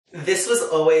This was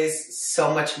always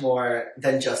so much more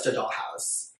than just a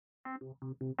dollhouse.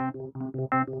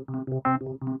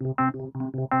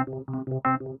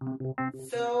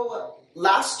 So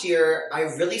last year, I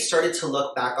really started to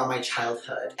look back on my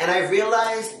childhood, and I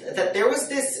realized that there was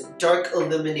this dark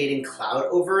illuminating cloud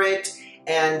over it.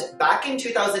 And back in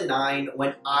 2009,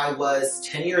 when I was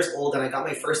 10 years old and I got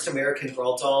my first American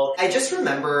Girl doll, I just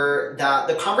remember that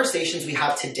the conversations we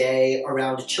have today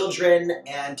around children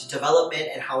and development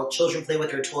and how children play with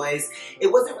their toys,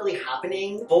 it wasn't really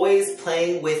happening. Boys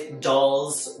playing with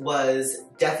dolls was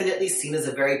definitely seen as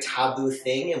a very taboo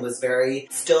thing and was very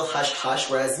still hush-hush,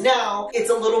 whereas now it's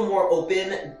a little more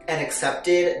open and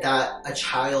accepted that a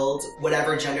child,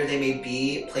 whatever gender they may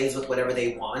be, plays with whatever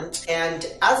they want. And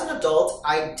as an adult,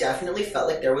 I definitely felt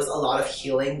like there was a lot of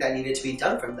healing that needed to be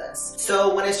done from this.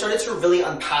 So when I started to really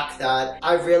unpack that,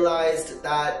 I realized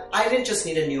that I didn't just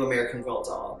need a new American Girl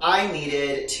doll. I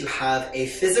needed to have a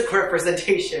physical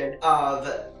representation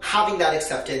of having that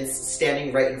acceptance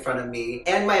standing right in front of me,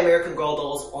 and my American Girl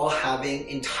dolls all having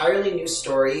entirely new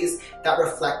stories that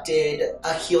reflected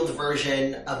a healed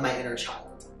version of my inner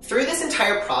child. Through this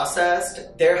entire process,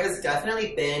 there has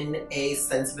definitely been a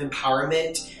sense of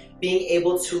empowerment, being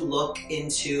able to look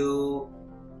into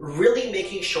really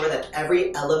making sure that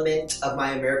every element of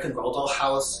my American Girl doll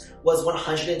house was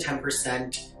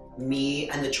 110% me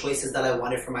and the choices that I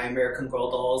wanted for my American Girl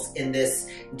dolls in this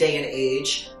day and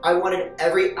age. I wanted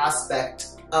every aspect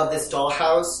of this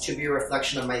dollhouse to be a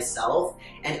reflection of myself,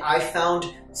 and I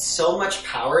found so much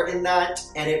power in that,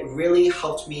 and it really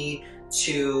helped me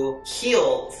to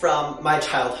heal from my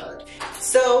childhood.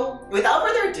 So without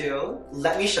further ado,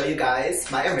 let me show you guys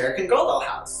my American Girl doll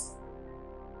house.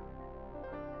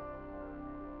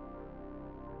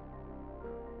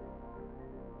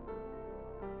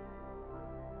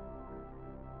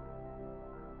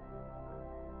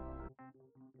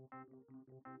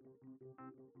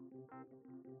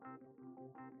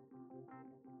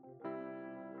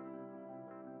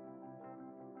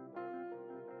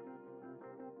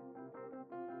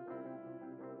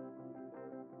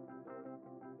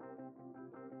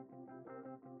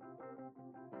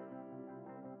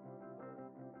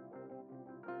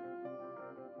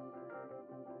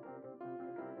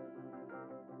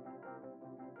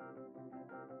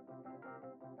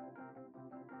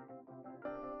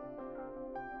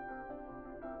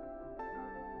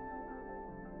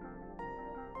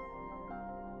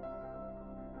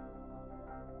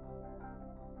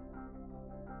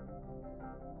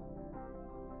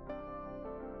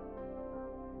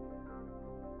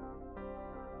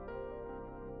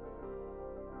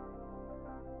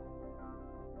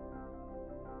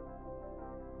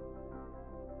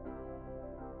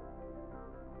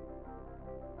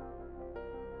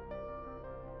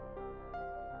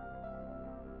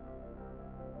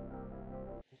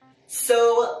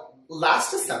 So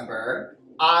last December,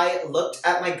 I looked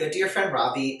at my good dear friend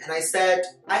Robbie and I said,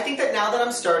 I think that now that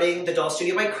I'm starting the Doll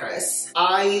Studio by Chris,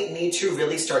 I need to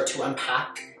really start to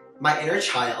unpack my inner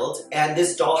child, and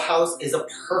this dollhouse is a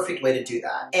perfect way to do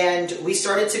that. And we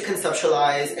started to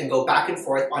conceptualize and go back and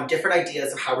forth on different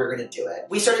ideas of how we're gonna do it.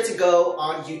 We started to go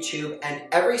on YouTube, and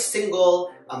every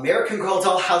single American Girl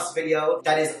dollhouse video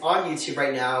that is on YouTube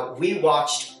right now, we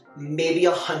watched maybe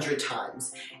 100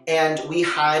 times. And we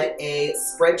had a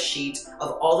spreadsheet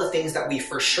of all the things that we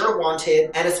for sure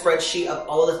wanted and a spreadsheet of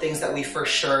all the things that we for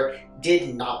sure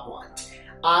did not want.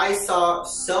 I saw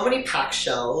so many pack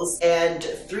shells, and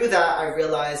through that I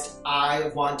realized I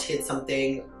wanted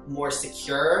something more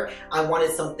secure. I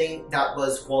wanted something that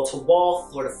was wall to wall,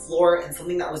 floor to floor, and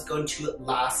something that was going to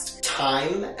last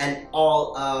time and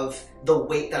all of the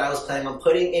weight that I was planning on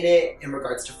putting in it in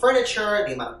regards to furniture,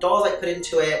 the amount of dolls I put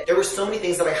into it. There were so many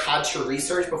things that I had to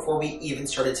research before we even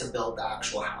started to build the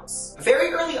actual house.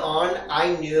 Very early on,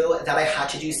 I knew that I had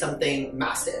to do something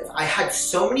massive. I had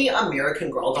so many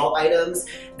American Girl doll items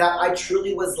that I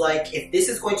truly was like, if this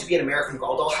is going to be an American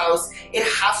Girl doll house, it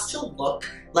has to look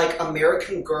like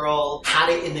American Girl had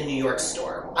it in the New York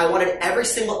store. I wanted every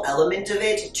single element of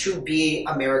it to be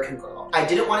American Girl. I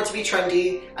didn't want it to be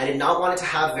trendy. I did not want it to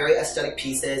have very aesthetic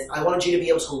pieces. I wanted you to be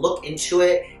able to look into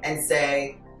it and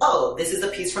say, oh, this is a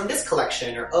piece from this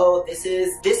collection, or oh, this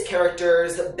is this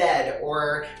character's bed,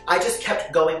 or I just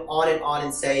kept going on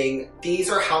and saying, these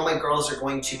are how my girls are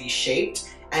going to be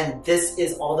shaped, and this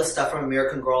is all the stuff from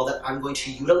American Girl that I'm going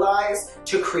to utilize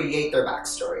to create their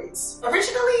backstories.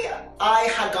 Originally, I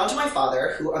had gone to my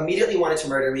father, who immediately wanted to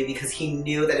murder me because he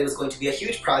knew that it was going to be a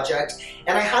huge project,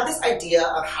 and I had this idea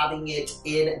of having it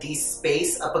in the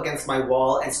space up against my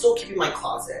wall and still keeping my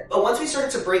closet. But once we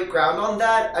started to break ground on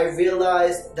that, I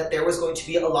realized that there was going to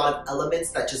be a lot of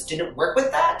elements that just didn't work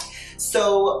with that.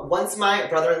 So once my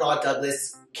brother-in-law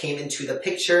Douglas came into the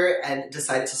picture and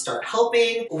decided to start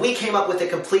helping, we came up with a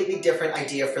completely different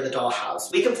idea for the dollhouse.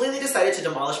 We completely decided to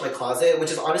demolish my closet,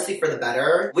 which is honestly for the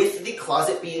better. With the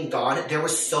closet being gone, there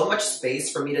was so much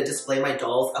space for me to display my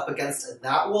dolls up against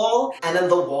that wall, and then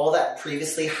the wall that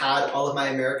previously had all of my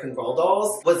American Girl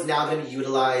dolls was now going to be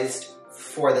utilized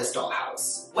for this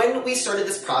dollhouse. When we started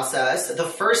this process, the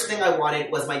first thing I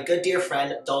wanted was my good dear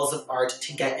friend Dolls of Art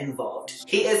to get involved.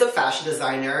 He is a fashion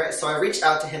designer, so I reached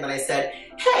out to him and I said,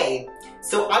 hey,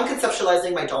 so I'm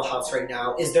conceptualizing my dollhouse right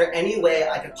now. Is there any way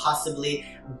I could possibly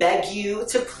beg you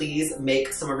to please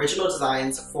make some original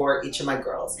designs for each of my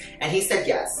girls? And he said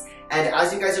yes. And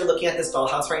as you guys are looking at this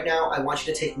dollhouse right now, I want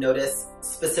you to take notice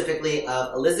specifically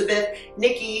of Elizabeth,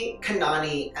 Nicki,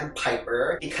 Kanani, and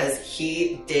Piper, because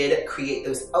he did create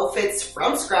those outfits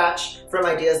from scratch from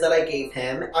ideas that I gave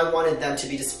him. I wanted them to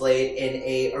be displayed in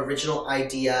a original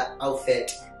idea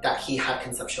outfit that he had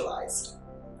conceptualized.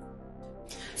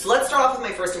 So let's start off with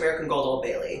my first American Girl doll,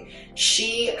 Bailey.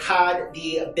 She had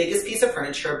the biggest piece of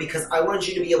furniture because I wanted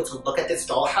you to be able to look at this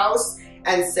dollhouse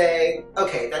and say,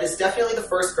 okay, that is definitely the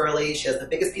first girly. She has the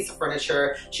biggest piece of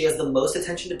furniture. She has the most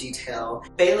attention to detail.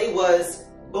 Bailey was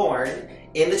born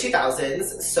in the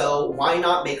 2000s, so why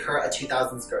not make her a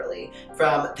 2000s girly?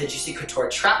 From the Juicy Couture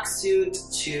tracksuit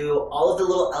to all of the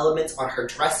little elements on her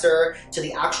dresser to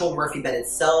the actual Murphy bed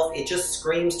itself, it just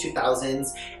screams 2000s.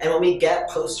 And when we get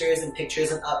posters and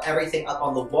pictures and everything up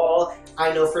on the wall,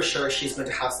 I know for sure she's going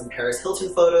to have some Paris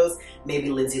Hilton photos,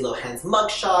 maybe Lindsay Lohan's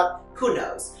mugshot, who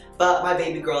knows? But my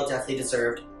baby girl definitely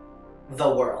deserved the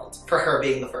world for her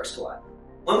being the first one.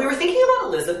 When we were thinking about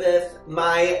Elizabeth,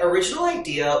 my original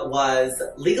idea was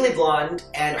Legally Blonde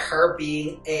and her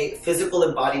being a physical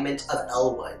embodiment of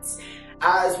Elle Woods.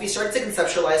 As we started to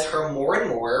conceptualize her more and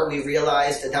more, we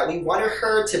realized that we wanted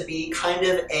her to be kind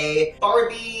of a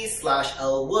Barbie /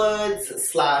 Elle Woods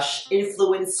 /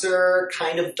 influencer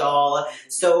kind of doll.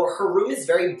 So her room is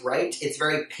very bright, it's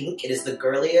very pink, it is the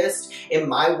girliest. In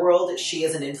my world, she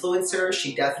is an influencer.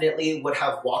 She definitely would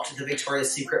have walked the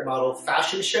Victoria's Secret model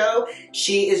fashion show.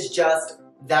 She is just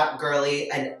that girly,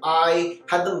 and I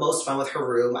had the most fun with her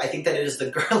room. I think that it is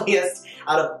the girliest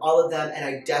out of all of them, and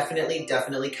I definitely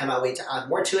cannot wait to add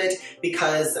more to it,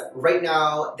 because right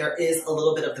now there is a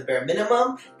little bit of the bare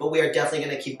minimum, but we are definitely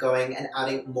going to keep going and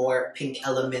adding more pink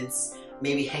elements,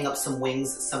 maybe hang up some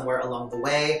wings somewhere along the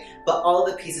way. But all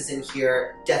of the pieces in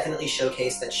here definitely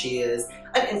showcase that she is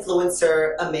an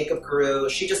influencer, a makeup guru.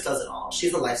 She just does it all.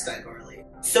 She's a lifestyle girly.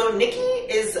 So Nicki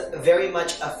is very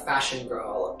much a fashion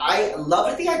girl. I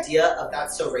loved the idea of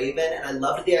That's So Raven, and I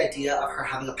loved the idea of her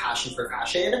having a passion for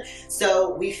fashion.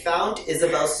 So we found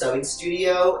Isabel's sewing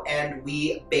studio and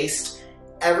we based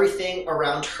everything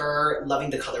around her loving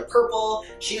the color purple.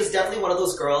 She is definitely one of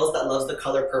those girls that loves the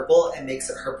color purple and makes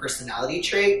it her personality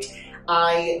trait.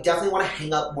 I definitely want to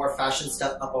hang up more fashion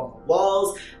stuff up on the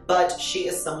walls, but she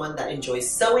is someone that enjoys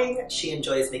sewing, she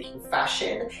enjoys making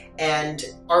fashion, and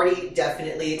Artie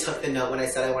definitely took the note when I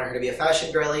said I wanted her to be a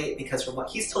fashion girly, because from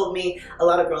what he's told me, a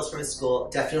lot of girls from his school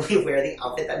definitely wear the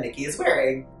outfit that Nicki is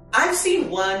wearing. I've seen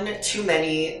one too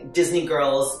many Disney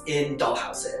girls in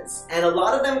dollhouses, and a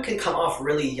lot of them can come off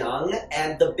really young,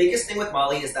 and the biggest thing with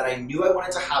Molly is that I knew I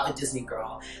wanted to have a Disney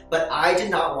girl, but I did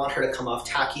not want her to come off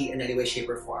tacky in any way, shape,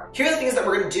 or form. Here are the things that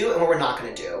we're going to do and what we're not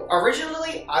going to do.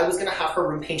 Originally, I was going to have her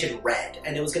room painted red,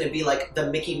 and it was going to be like the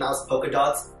Mickey Mouse polka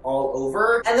dots all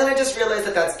over, and then I just realized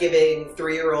that that's giving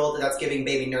 3-year-old, that's giving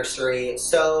baby nursery,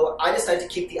 so I decided to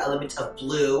keep the element of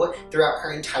blue throughout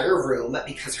her entire room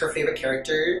because her favorite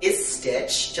character is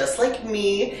Stitch, just like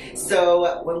me.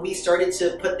 So when we started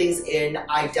to put things in,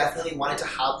 I definitely wanted to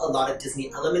have a lot of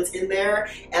Disney elements in there,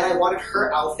 and I wanted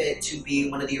her outfit to be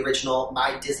one of the original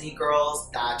My Disney Girls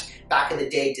that back in the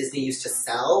day Disney used to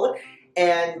sell,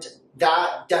 and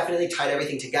that definitely tied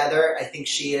everything together. I think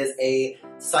she is a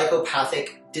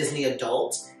psychopathic Disney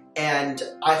adult, and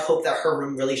I hope that her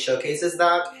room really showcases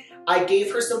that. I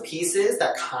gave her some pieces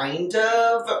that kind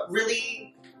of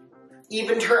really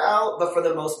evened her out, but for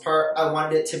the most part, I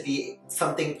wanted it to be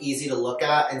something easy to look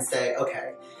at and say,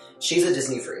 okay, she's a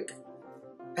Disney freak.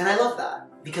 And I love that,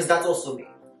 because that's also me.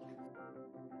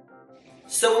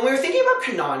 So when we were thinking about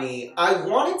Kanani, I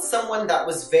wanted someone that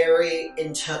was very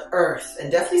into Earth, and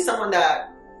definitely someone that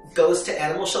goes to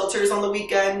animal shelters on the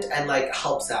weekend and like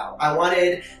helps out. I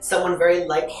wanted someone very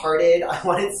lighthearted. I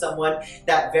wanted someone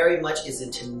that very much is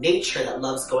into nature, that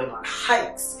loves going on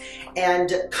hikes. And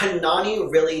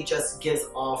Kanani really just gives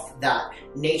off that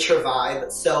nature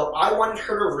vibe. So I wanted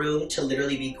her room to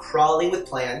literally be crawling with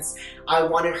plants. I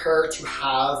wanted her to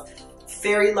have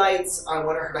fairy lights. I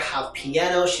wanted her to have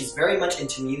piano. She's very much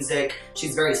into music.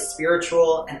 She's very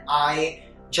spiritual, and I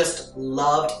just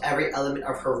loved every element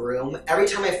of her room. Every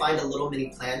time I find a little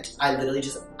mini plant, I literally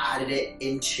just added it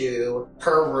into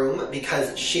her room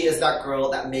because she is that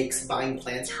girl that makes buying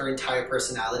plants her entire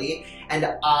personality,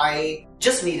 and I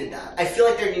just needed that. I feel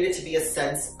like there needed to be a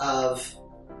sense of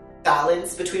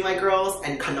balance between my girls,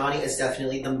 and Kanani is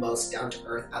definitely the most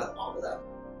down-to-earth out of all of them.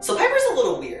 So Piper's a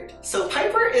little weird. So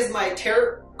Piper is my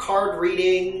tarot card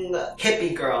reading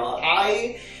hippie girl.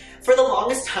 For the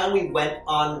longest time, we went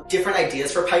on different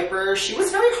ideas for Piper. She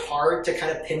was very hard to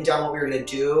kind of pin down what we were gonna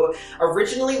do.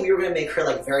 Originally, we were gonna make her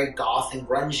like very goth and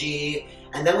grungy.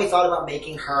 And then we thought about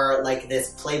making her like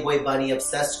this Playboy bunny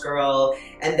obsessed girl.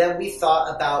 And then we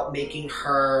thought about making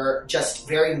her just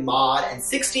very mod and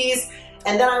 60s.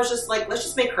 And then I was just like, let's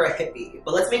just make her a hippie.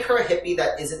 But let's make her a hippie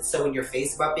that isn't so in your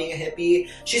face about being a hippie.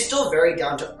 She's still very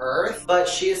down to earth, but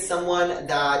she is someone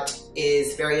that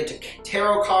is very into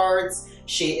tarot cards.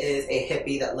 She is a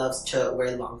hippie that loves to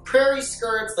wear long prairie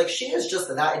skirts. Like, she is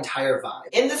just that entire vibe.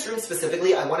 In this room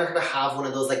specifically, I wanted her to have one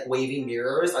of those like wavy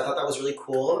mirrors. I thought that was really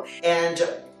cool. And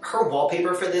her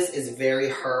wallpaper for this is very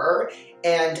her.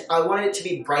 And I wanted it to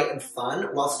be bright and fun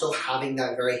while still having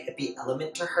that very hippie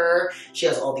element to her. She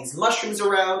has all these mushrooms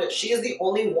around. She is the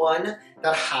only one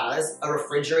that has a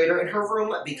refrigerator in her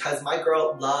room because my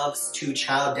girl loves to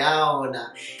chow down.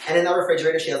 And in that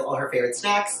refrigerator, she has all her favorite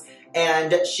snacks.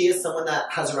 And she is someone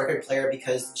that has a record player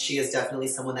because she is definitely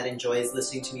someone that enjoys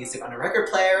listening to music on a record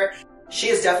player. She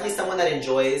is definitely someone that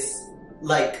enjoys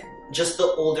like just the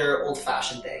older,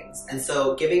 old-fashioned things. And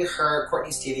so giving her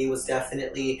Courtney's TV was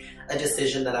definitely a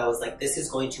decision that I was like, this is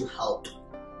going to help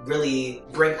really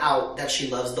bring out that she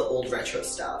loves the old retro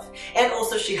stuff. And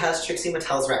also she has Trixie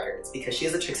Mattel's records because she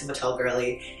is a Trixie Mattel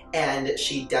girly, and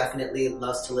she definitely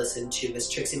loves to listen to Miss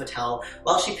Trixie Mattel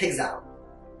while she pigs out.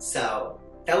 So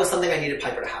that was something I needed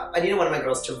Piper to have. I needed one of my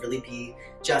girls to really be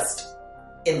just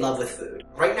in love with food.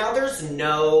 Right now there's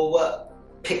no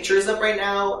pictures up right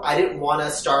now. I didn't want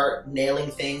to start nailing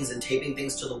things and taping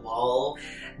things to the wall.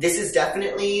 This is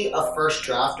definitely a first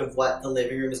draft of what the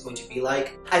living room is going to be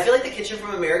like. I feel like the kitchen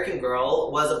from American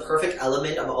Girl was a perfect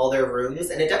element of all their rooms,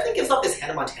 and it definitely gives off this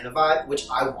Hannah Montana vibe, which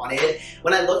I wanted.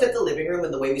 When I looked at the living room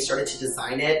and the way we started to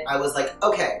design it, I was like,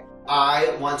 okay,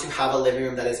 I want to have a living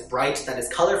room that is bright, that is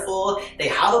colorful. They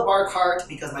have a bar cart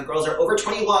because my girls are over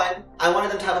 21. I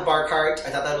wanted them to have a bar cart.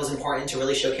 I thought that was important to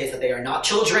really showcase that they are not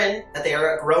children, that they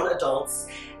are grown adults.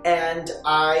 And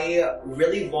I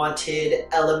really wanted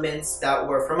elements that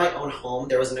were from my own home.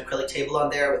 There was an acrylic table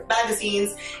on there with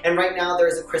magazines, and right now there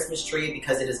is a Christmas tree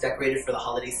because it is decorated for the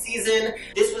holiday season.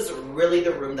 This was really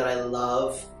the room that I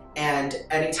love. And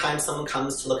anytime someone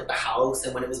comes to look at the house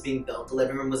and when it was being built, the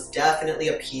living room was definitely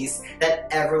a piece that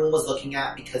everyone was looking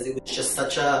at because it was just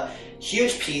such a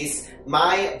huge piece.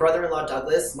 My brother-in-law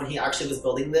Douglas, when he actually was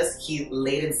building this, he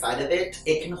laid inside of it.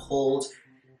 It can hold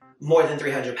more than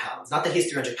 300 pounds. Not that he's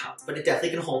 300 pounds, but it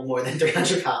definitely can hold more than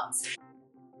 300 pounds.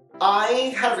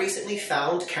 I have recently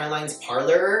found Caroline's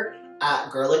Parlor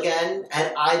at Girl Again,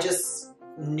 and I just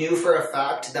knew for a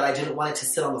fact that I didn't want it to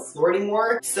sit on the floor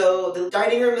anymore. So the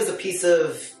dining room is a piece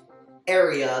of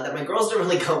area that my girls don't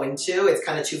really go into. It's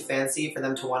kind of too fancy for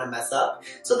them to want to mess up.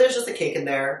 So there's just a cake in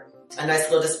there, a nice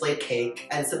little displayed cake,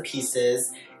 and some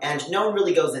pieces, and no one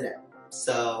really goes in it.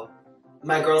 So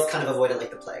my girls kind of avoid it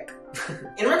like the plague.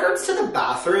 In regards to the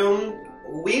bathroom,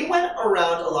 we went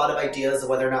around a lot of ideas of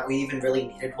whether or not we even really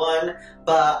needed one,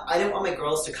 but I didn't want my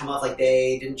girls to come off like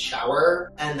they didn't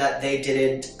shower and that they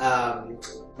didn't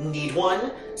need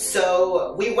one.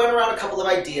 So we went around a couple of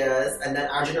ideas, and then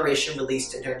Our Generation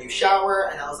released their new shower,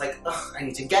 and I was like, ugh, I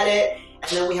need to get it. And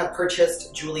then we had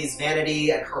purchased Julie's vanity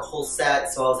and her whole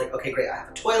set, so I was like, okay, great, I have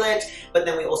a toilet. But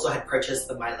then we also had purchased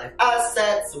the My Life As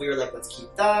set, so we were like, let's keep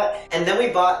that. And then we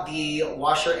bought the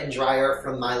washer and dryer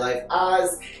from My Life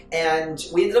As, and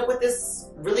we ended up with this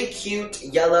really cute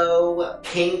yellow,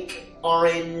 pink,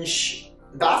 orange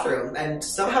bathroom, and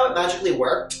somehow it magically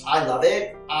worked. I love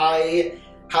it. I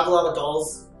have a lot of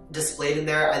dolls displayed in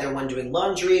there, either one doing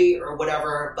laundry or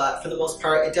whatever, but for the most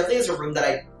part, it definitely is a room that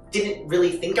I didn't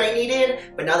really think I needed,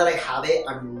 but now that I have it,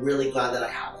 I'm really glad that I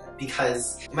have it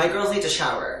because my girls need to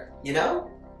shower, you know?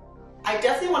 I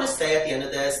definitely want to say at the end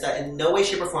of this that in no way,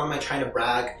 shape, or form am I trying to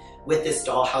brag with this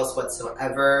dollhouse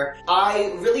whatsoever.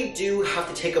 I really do have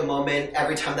to take a moment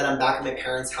every time that I'm back at my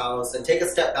parents' house and take a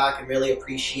step back and really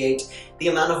appreciate the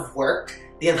amount of work,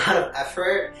 the amount of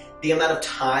effort, the amount of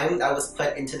time that was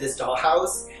put into this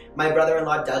dollhouse. My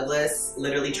brother-in-law Douglas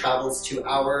literally travels 2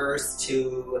 hours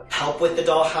to help with the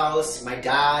dollhouse. My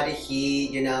dad, he,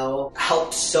 you know,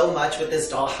 helped so much with this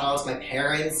dollhouse. My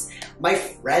parents, my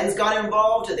friends got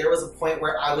involved. There was a point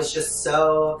where I was just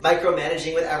so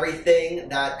micromanaging with everything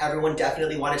that everyone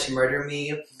definitely wanted to murder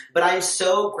me. But I'm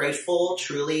so grateful,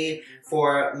 truly,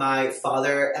 for my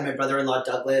father and my brother-in-law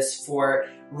Douglas for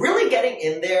really getting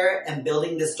in there and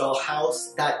building this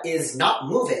dollhouse that is not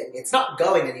moving. It's not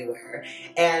going anywhere.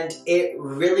 And it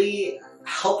really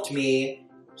helped me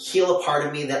heal a part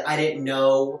of me that I didn't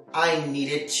know I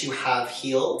needed to have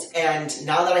healed. And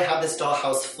now that I have this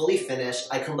dollhouse fully finished,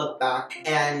 I can look back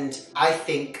and I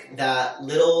think that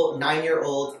little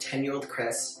 9-year-old, 10-year-old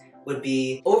Chris would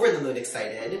be over the moon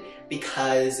excited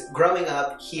because growing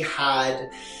up, he had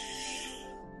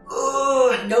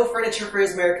no furniture for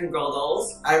his American Girl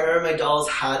dolls. I remember my dolls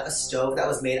had a stove that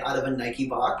was made out of a Nike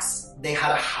box. They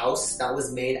had a house that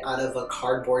was made out of a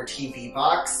cardboard TV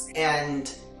box.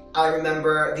 And I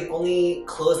remember the only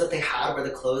clothes that they had were the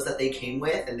clothes that they came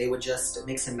with, and they would just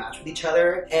mix and match with each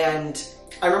other. And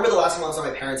I remember the last time I was at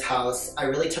my parents' house, I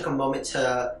really took a moment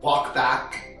to walk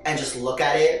back and just look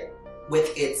at it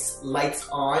with its lights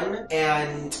on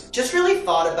and just really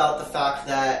thought about the fact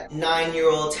that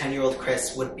 9-year-old, 10-year-old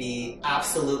Chris would be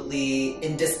absolutely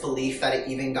in disbelief that it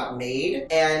even got made.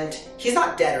 And he's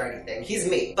not dead or anything, he's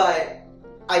me. But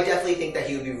I definitely think that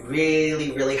he would be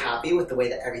really, really happy with the way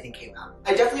that everything came out.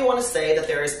 I definitely want to say that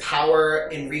there is power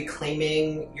in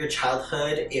reclaiming your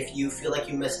childhood if you feel like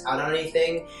you missed out on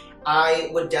anything. I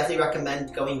would definitely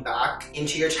recommend going back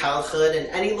into your childhood and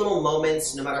any little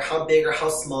moments, no matter how big or how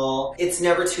small, it's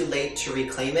never too late to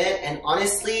reclaim it. And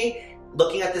honestly,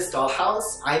 looking at this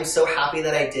dollhouse, I'm so happy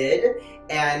that I did.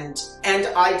 And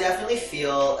I definitely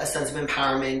feel a sense of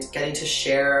empowerment getting to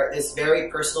share this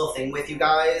very personal thing with you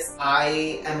guys.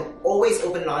 I am always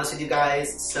open and honest with you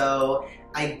guys, so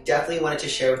I definitely wanted to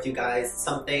share with you guys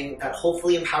something that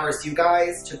hopefully empowers you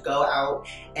guys to go out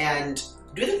and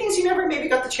do the things you never maybe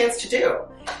got the chance to do.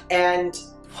 And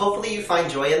hopefully you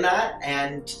find joy in that.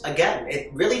 And again,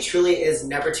 it really truly is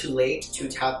never too late to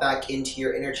tap back into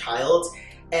your inner child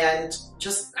and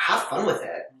just have fun with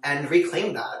it and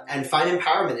reclaim that and find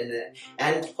empowerment in it.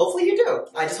 And hopefully you do.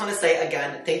 I just want to say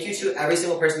again, thank you to every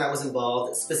single person that was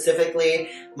involved, specifically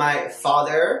my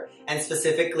father and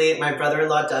specifically my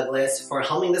brother-in-law Douglas for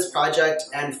helming this project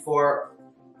and for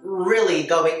really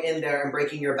going in there and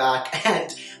breaking your back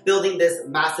and building this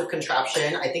massive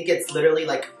contraption. I think it's literally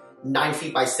like 9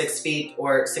 feet by 6 feet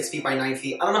or 6 feet by 9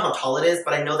 feet. I don't know how tall it is,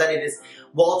 but I know that it is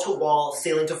wall to wall,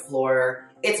 ceiling to floor.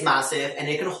 It's massive and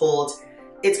it's gonna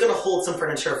hold some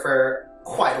furniture for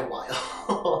quite a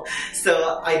while.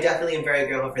 So I definitely am very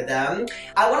grateful for them.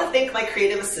 I want to thank my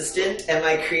creative assistant and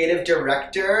my creative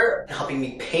director for helping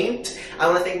me paint. I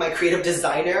want to thank my creative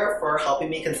designer for helping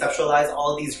me conceptualize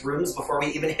all of these rooms before we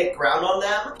even hit ground on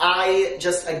them. I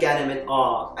just, again, am in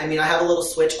awe. I mean, I have a little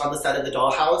switch on the side of the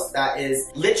dollhouse that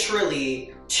is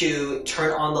literally to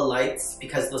turn on the lights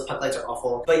because those puck lights are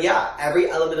awful. But yeah, every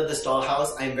element of this dollhouse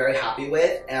I'm very happy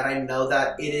with, and I know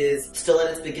that it is still at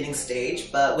its beginning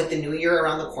stage, but with the new year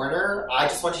around the corner, I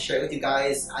just want to share it with you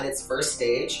guys at its first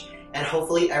stage, and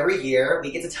hopefully every year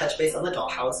we get to touch base on the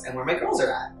dollhouse and where my girls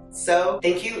are at. So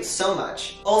thank you so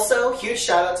much. Also, huge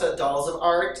shout out to Dolls of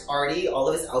Art, Artie. All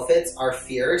of his outfits are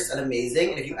fierce and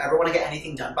amazing. And if you ever want to get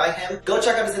anything done by him, go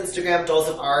check out his Instagram, Dolls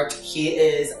of Art. He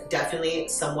is definitely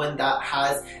someone that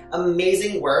has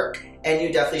amazing work, and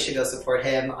you definitely should go support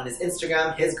him on his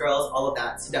Instagram, his girls, all of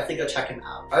that. So definitely go check him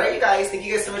out. All right, you guys, thank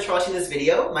you guys so much for watching this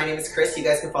video. My name is Chris. You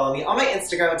guys can follow me on my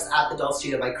Instagram. It's at The Doll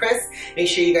Studio by Chris. Make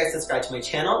sure you guys subscribe to my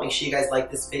channel. Make sure you guys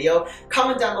like this video.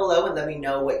 Comment down below and let me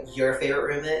know what your favorite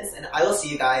room is. And I will see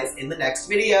you guys in the next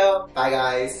video. Bye,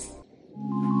 guys.